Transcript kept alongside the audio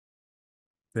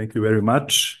Thank you very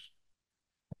much.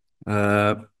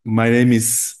 My name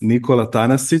is Nikola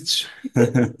Tanasic,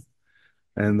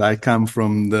 and I come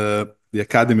from the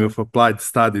Academy of Applied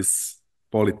Studies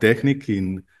Polytechnic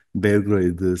in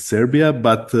Belgrade, Serbia.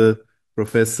 But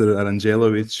Professor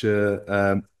Aranđelović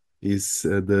is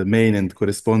the main and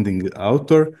corresponding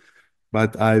author,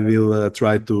 but I will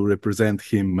try to represent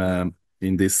him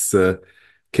in this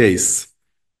case.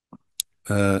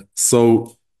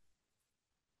 So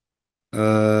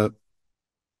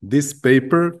this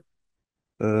paper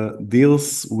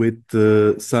deals with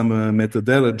some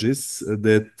methodologies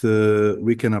that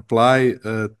we can apply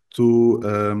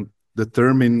to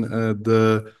determine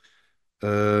the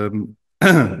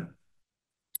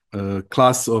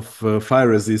class of fire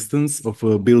resistance of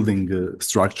building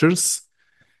structures.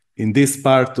 In this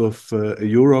part of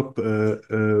Europe,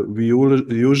 we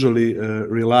usually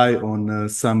rely on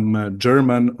some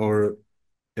German or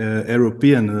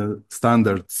European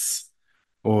standards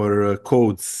or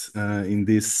codes in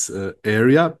this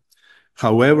area.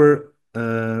 However,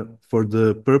 for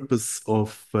the purpose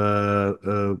of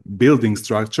building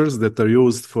structures that are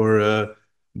used for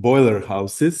boiler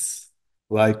houses,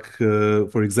 like,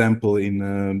 for example,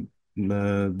 in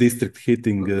district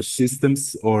heating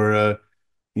systems or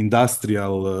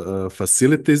industrial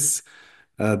facilities,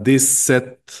 this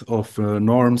set of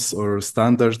norms or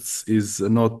standards is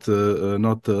not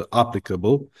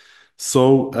applicable.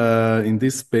 So in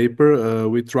this paper,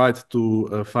 we tried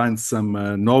to find some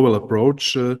novel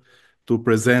approach to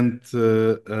present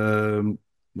the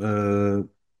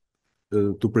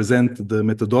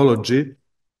methodology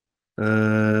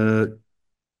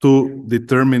to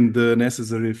determine the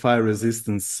necessary fire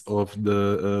resistance of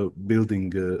the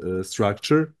building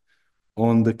structure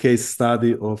on the case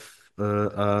study of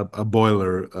a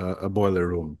boiler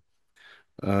room.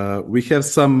 We have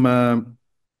some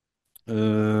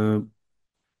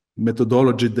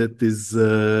methodology that is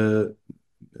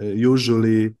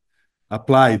usually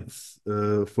applied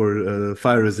for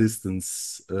fire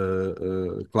resistance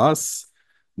class.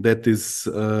 That is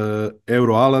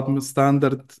Euro-Alarm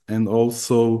standard, and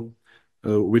also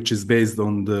which is based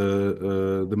on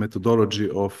the methodology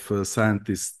of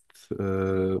scientist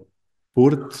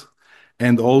Purt,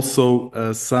 and also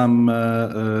some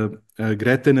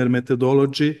Gretener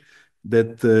methodology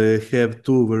that have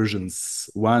two versions.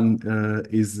 One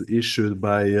is issued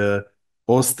by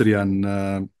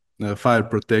Austrian Fire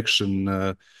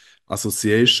Protection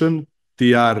Association,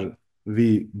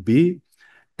 TRVB,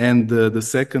 and the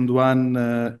second one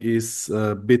is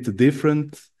a bit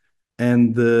different,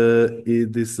 and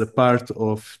it is a part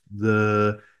of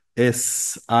the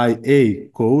SIA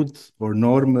code or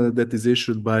norm that is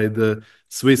issued by the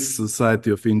Swiss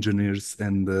Society of Engineers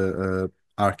and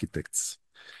Architects.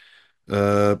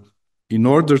 In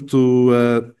order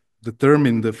to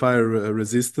determine the fire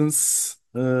resistance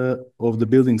of the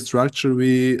building structure,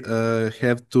 we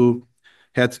had to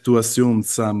assume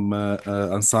some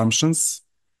assumptions.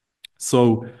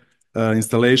 So,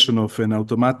 installation of an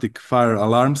automatic fire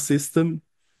alarm system,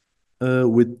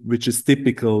 which is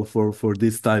typical for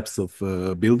these types of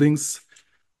buildings.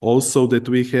 Also, that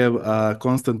we have a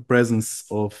constant presence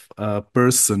of a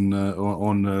person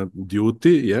on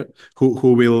duty, yeah,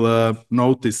 who will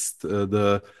notice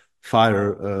the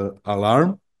fire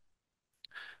alarm.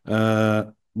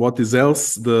 What is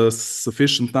else? The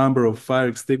sufficient number of fire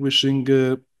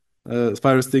extinguishers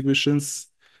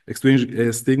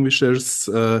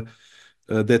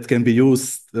that can be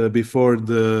used before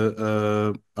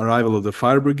the arrival of the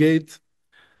fire brigade.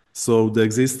 So the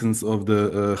existence of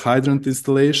the hydrant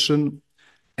installation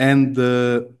and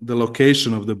the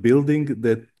location of the building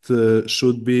that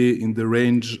should be in the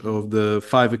range of the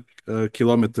 5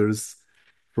 kilometers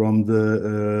from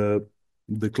the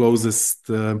closest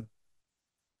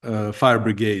fire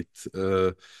brigade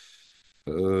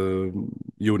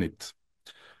unit.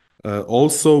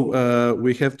 Also,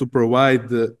 we have to provide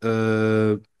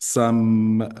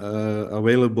some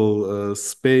available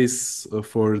space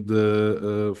for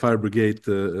the fire brigade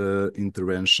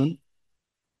intervention.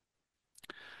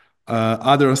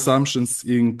 Other assumptions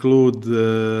include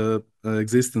the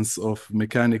existence of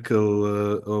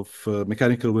mechanical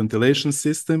ventilation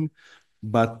system,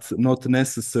 but not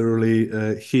necessarily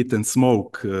heat and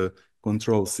smoke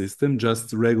control system,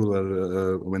 just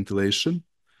regular ventilation.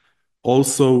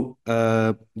 Also,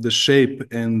 the shape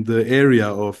and the area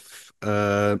of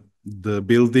the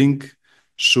building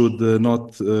should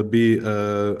not be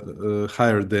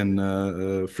higher than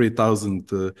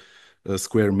 3,000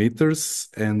 square meters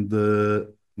and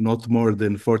not more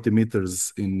than 40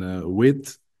 meters in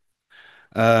width.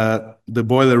 The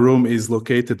boiler room is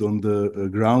located on the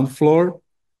ground floor.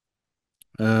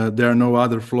 There are no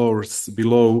other floors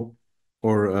below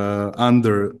or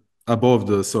above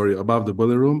the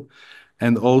boiler room,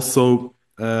 and also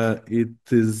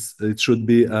it should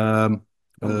be a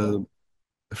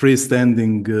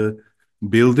freestanding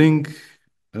building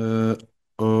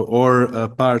or a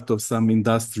part of some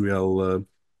industrial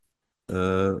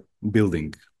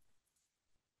building.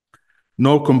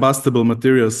 No combustible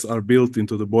materials are built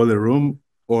into the boiler room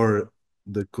or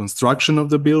the construction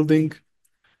of the building.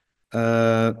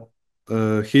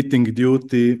 Heating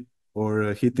duty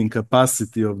or heating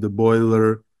capacity of the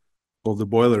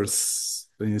boilers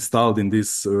installed in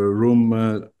this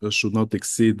room should not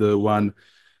exceed 1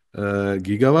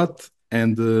 gigawatt,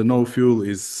 and no fuel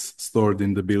is stored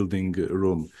in the building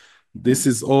room. This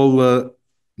is all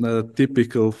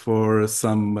typical for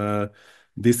some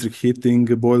district heating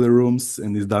boiler rooms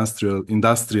and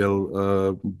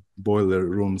industrial boiler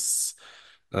rooms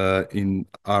in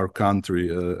our country,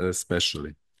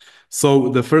 especially. So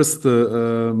the first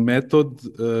method,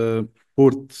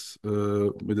 with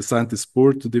the scientist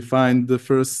Purt defined the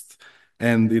first,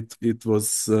 and it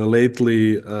was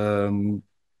lately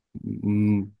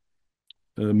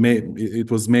it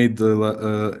was made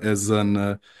as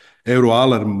an Euro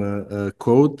alarm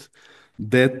code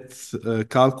that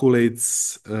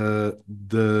calculates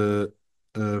the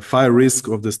fire risk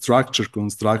of the structure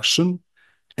construction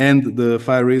and the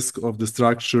fire risk of the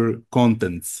structure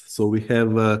contents. So we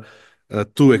have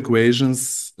two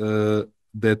equations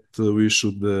that we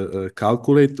should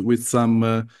calculate with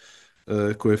some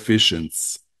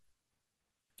coefficients.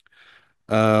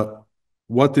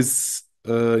 What is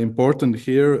important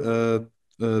here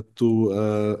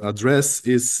to address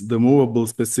is the movable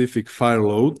specific fire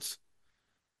load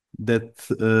that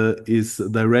is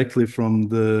directly from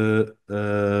the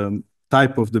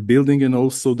type of the building and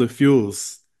also the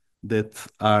fuels that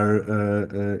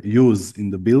are used in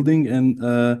the building, and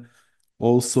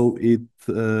also it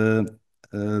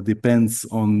depends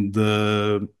on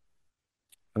the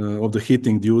of the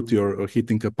heating duty or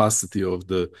heating capacity of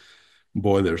the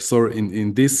boiler. So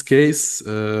in this case,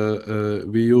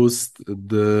 we used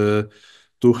the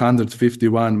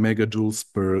 251 megajoules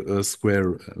per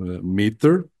square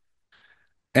meter,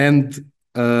 and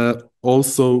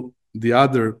also the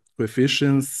other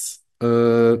coefficients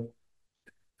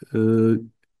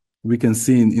we can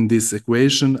see in this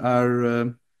equation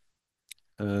are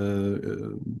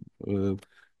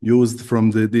used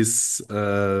from this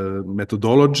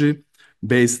methodology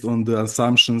based on the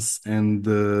assumptions and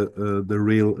the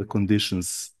real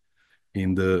conditions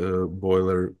in the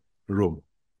boiler room.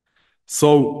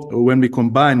 So when we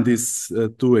combine these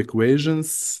two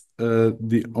equations,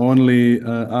 the only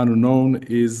unknown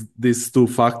is these two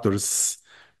factors,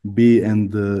 B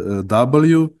and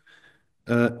W,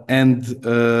 and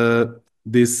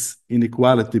this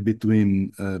inequality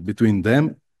between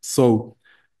them. So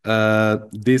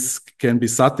this can be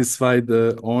satisfied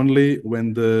only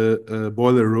when the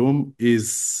boiler room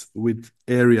is with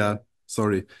area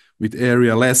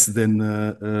less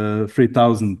than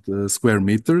 3,000 square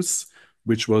meters,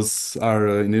 which was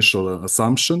our initial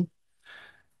assumption.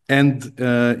 And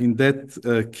in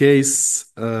that case,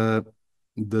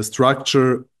 the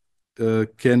structure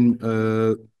can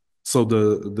so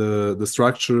the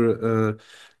structure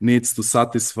needs to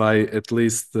satisfy at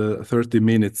least 30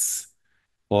 minutes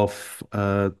of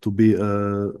to be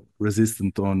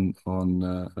resistant on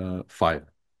fire.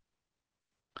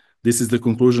 This is the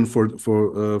conclusion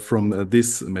from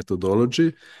this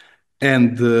methodology,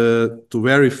 and to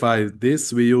verify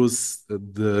this, we use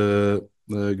the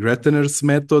Grettener's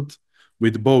method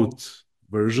with both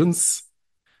versions.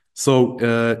 So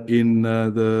in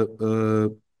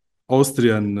the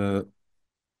Austrian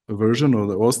version or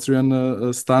the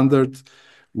Austrian standard,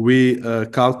 we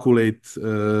calculate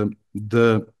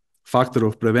the factor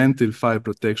of preventive fire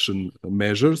protection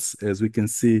measures, as we can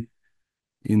see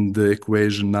in the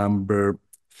equation number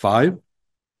 5.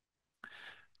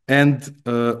 And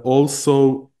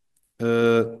also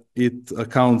it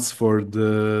accounts for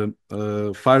the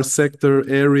fire sector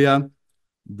area,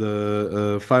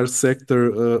 the fire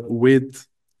sector width,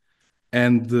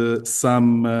 and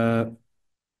some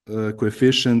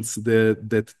coefficients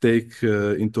that take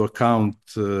into account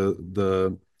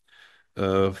the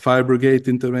fire brigade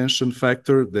intervention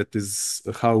factor, that is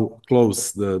how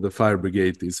close the fire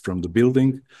brigade is from the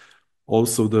building.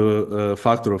 Also the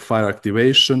factor of fire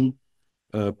activation,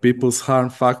 people's harm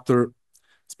factor,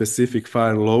 specific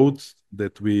fire load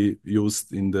that we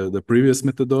used in the previous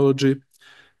methodology,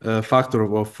 factor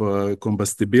of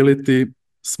combustibility,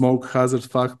 smoke hazard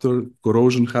factor,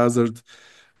 corrosion hazard,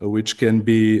 which can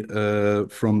be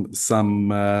from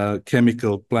some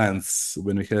chemical plants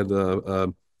when we had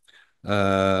a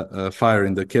fire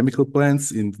in the chemical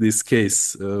plants. In this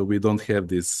case, we don't have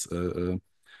this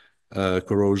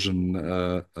corrosion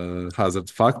hazard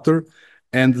factor,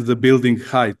 and the building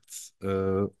height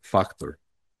factor.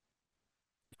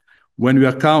 When we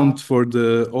account for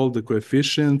all the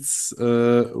coefficients,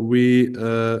 we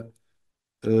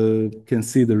can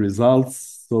see the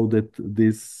results so that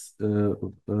this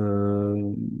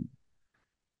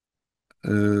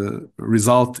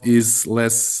result is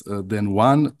less than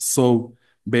 1. So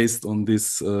based on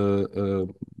these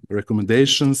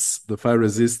recommendations, the fire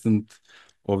resistant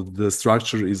of the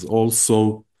structure is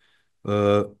also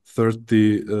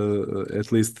 30,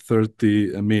 at least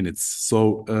 30 minutes.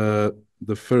 So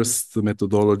the first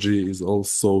methodology is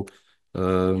also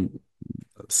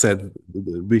said,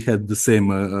 we had the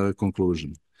same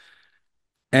conclusion.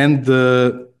 And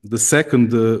the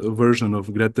second version of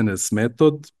Gretenes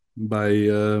method by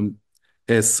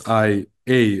SIA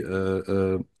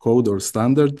code or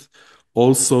standard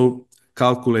also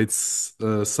calculates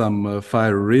some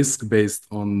fire risk based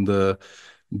on the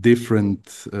different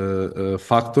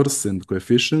factors and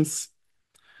coefficients.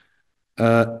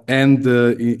 And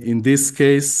in this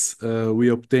case, we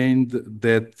obtained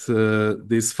that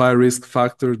this fire risk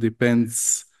factor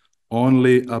depends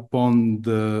only upon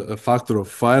the factor of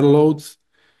fire load,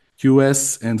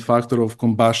 QS, and factor of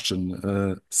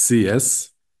combustion,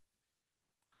 CS.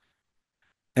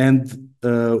 And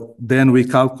then we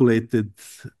calculated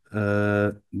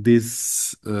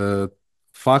this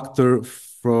factor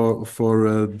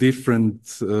for different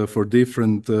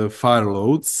fire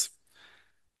loads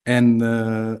and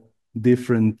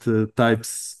different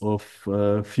types of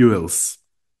fuels.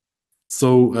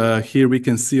 So here we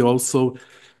can see also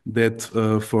that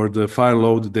for the fire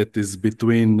load that is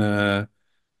between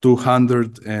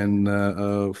 200 and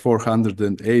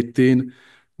 418,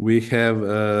 we have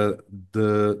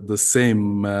the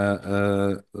same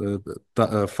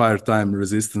fire time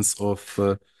resistance of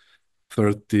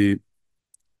 30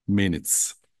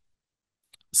 minutes.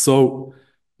 So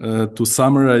to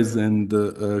summarize and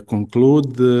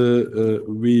conclude,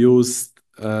 we used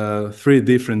 3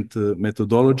 different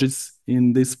methodologies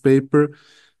in this paper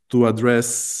to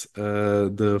address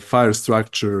the fire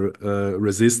structure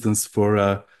resistance for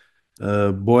a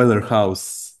boiler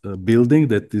house building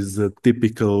that is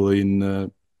typical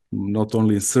in not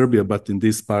only in Serbia but in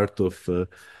this part of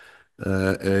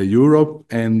Europe,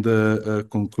 and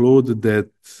conclude that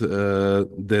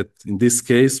that in this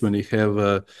case, when you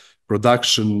have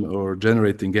production or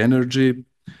generating energy,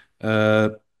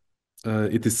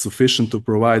 it is sufficient to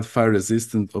provide fire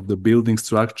resistance of the building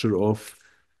structure of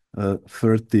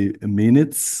 30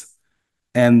 minutes,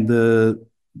 and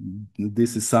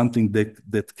this is something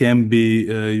that can be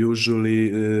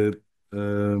usually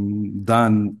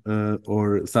done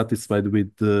or satisfied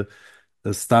with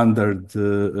standard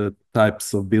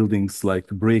types of buildings like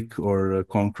brick or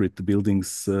concrete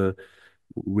buildings,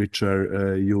 which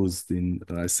are used in,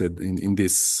 I said, in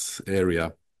this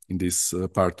area, in this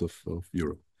part of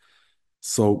Europe.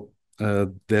 So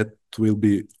that will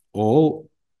be all.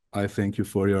 I thank you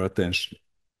for your attention.